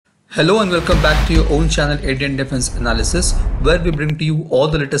Hello and welcome back to your own channel Indian Defense Analysis, where we bring to you all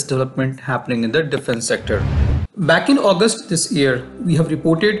the latest development happening in the defense sector. Back in August this year, we have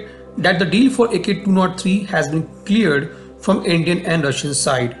reported that the deal for AK-203 has been cleared from Indian and Russian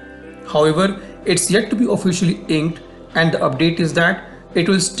side. However, it's yet to be officially inked, and the update is that it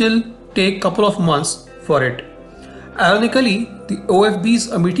will still take a couple of months for it. Ironically, the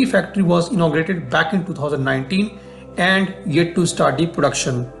OFB's Amity factory was inaugurated back in 2019 and yet to start the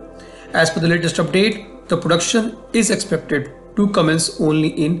production. As per the latest update, the production is expected to commence only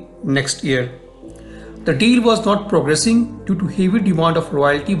in next year. The deal was not progressing due to heavy demand of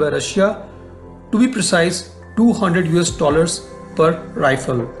royalty by Russia, to be precise $200 per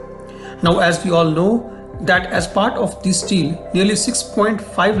rifle. Now, as we all know that as part of this deal, nearly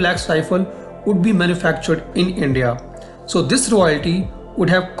 6.5 lakhs rifle would be manufactured in India. So this royalty would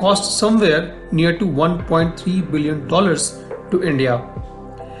have cost somewhere near to $1.3 billion to India.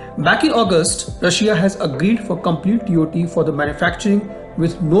 Back in August, Russia has agreed for complete TOT for the manufacturing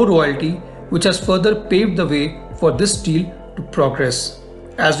with no royalty, which has further paved the way for this deal to progress.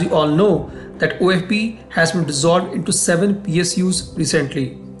 As we all know that OFB has been dissolved into 7 PSUs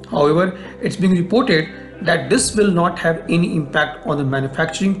recently. However, it's being reported that this will not have any impact on the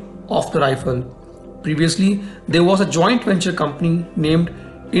manufacturing of the rifle. Previously, there was a joint venture company named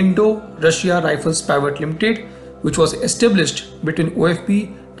Indo-Russia Rifles Private Limited, which was established between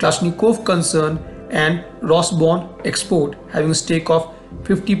OFB, Kalashnikov Concern and Rosborn Export, having a stake of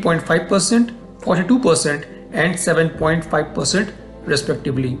 50.5%, 42% and 7.5%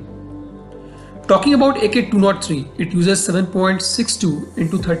 respectively. Talking about AK-203, it uses 7.62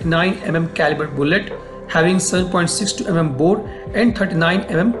 into 39 mm caliber bullet, having 7.62 mm bore and 39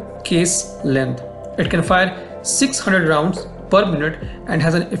 mm case length. It can fire 600 rounds per minute and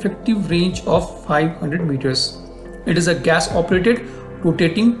has an effective range of 500 meters. It is a gas-operated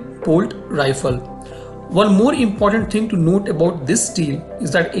rotating bolt rifle. One more important thing to note about this deal is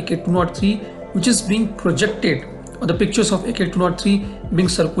that AK-203, which is being projected, or the pictures of AK-203 being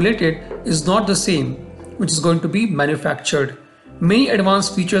circulated, is not the same which is going to be manufactured. Many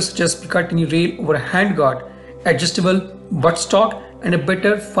advanced features such as picatinny rail over handguard, adjustable buttstock and a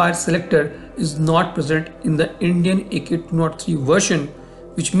better fire selector is not present in the Indian AK-203 version,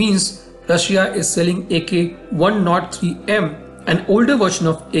 which means Russia is selling AK-103M, an older version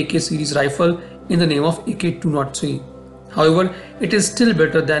of AK series rifle, in the name of AK-203. However, it is still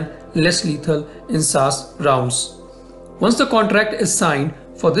better than less lethal INSAS rounds. Once the contract is signed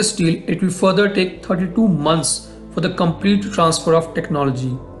for this deal, it will further take 32 months for the complete transfer of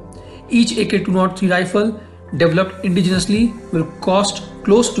technology. Each AK-203 rifle developed indigenously will cost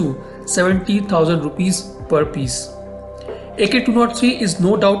close to 70,000 rupees per piece. AK-203 is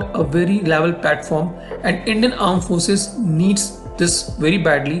no doubt a very reliable platform, and Indian Armed Forces needs this very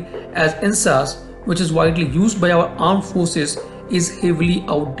badly, as INSAS, which is widely used by our armed forces, is heavily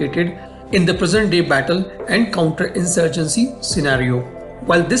outdated in the present day battle and counter-insurgency scenario.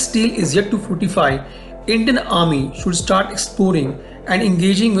 While this deal is yet to fructify, Indian Army should start exploring and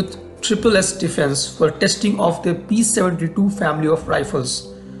engaging with SSS Defense for testing of their P-72 family of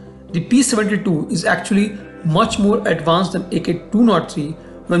rifles. The P-72 is actually much more advanced than AK-203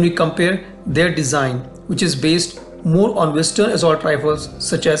 when we compare their design, which is based more on Western assault rifles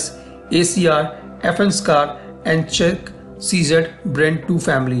such as ACR, FN SCAR and Czech CZ Brent 2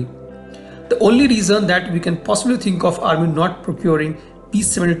 family. The only reason that we can possibly think of Army not procuring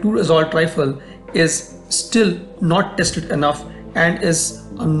P-72 assault rifle is still not tested enough and is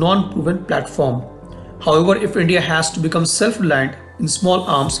a non-proven platform. However, if India has to become self-reliant in small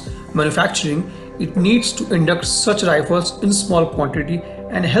arms manufacturing, it needs to induct such rifles in small quantity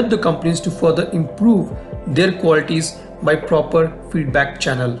and help the companies to further improve their qualities by proper feedback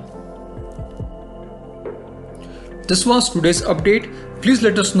channel. This was today's update. Please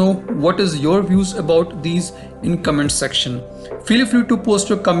let us know what is your views about these in comment section. Feel free to post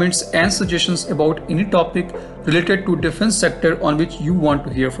your comments and suggestions about any topic related to defense sector on which you want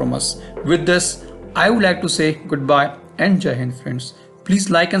to hear from us. With this, I would like to say goodbye and Jai Hind, friends.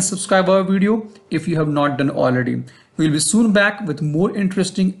 Please like and subscribe our video if you have not done already. We will be soon back with more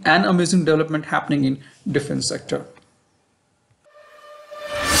interesting and amazing development happening in defense sector.